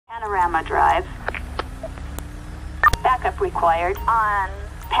Panorama Drive. Backup required on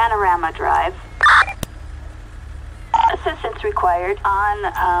Panorama Drive. Assistance required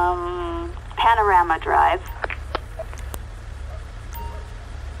on Panorama Drive.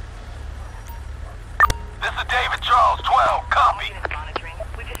 This is David Charles, 12. Copy.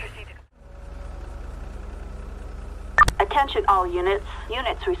 Attention all units.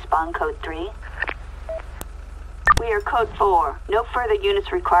 Units respond code 3. We are code 4. No further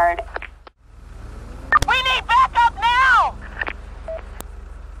units required. We need backup now!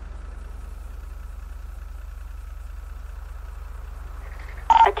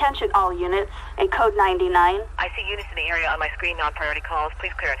 Attention all units. A code 99. I see units in the area on my screen, non-priority calls.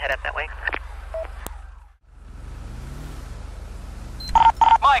 Please clear and head up that way.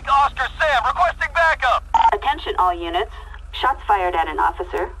 Mike, Oscar, Sam, requesting backup. Attention all units. Shots fired at an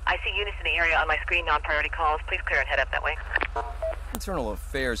officer. I see units in the area on my screen, non-priority calls. Please clear and head up that way. Internal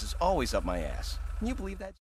affairs is always up my ass. Can you believe that?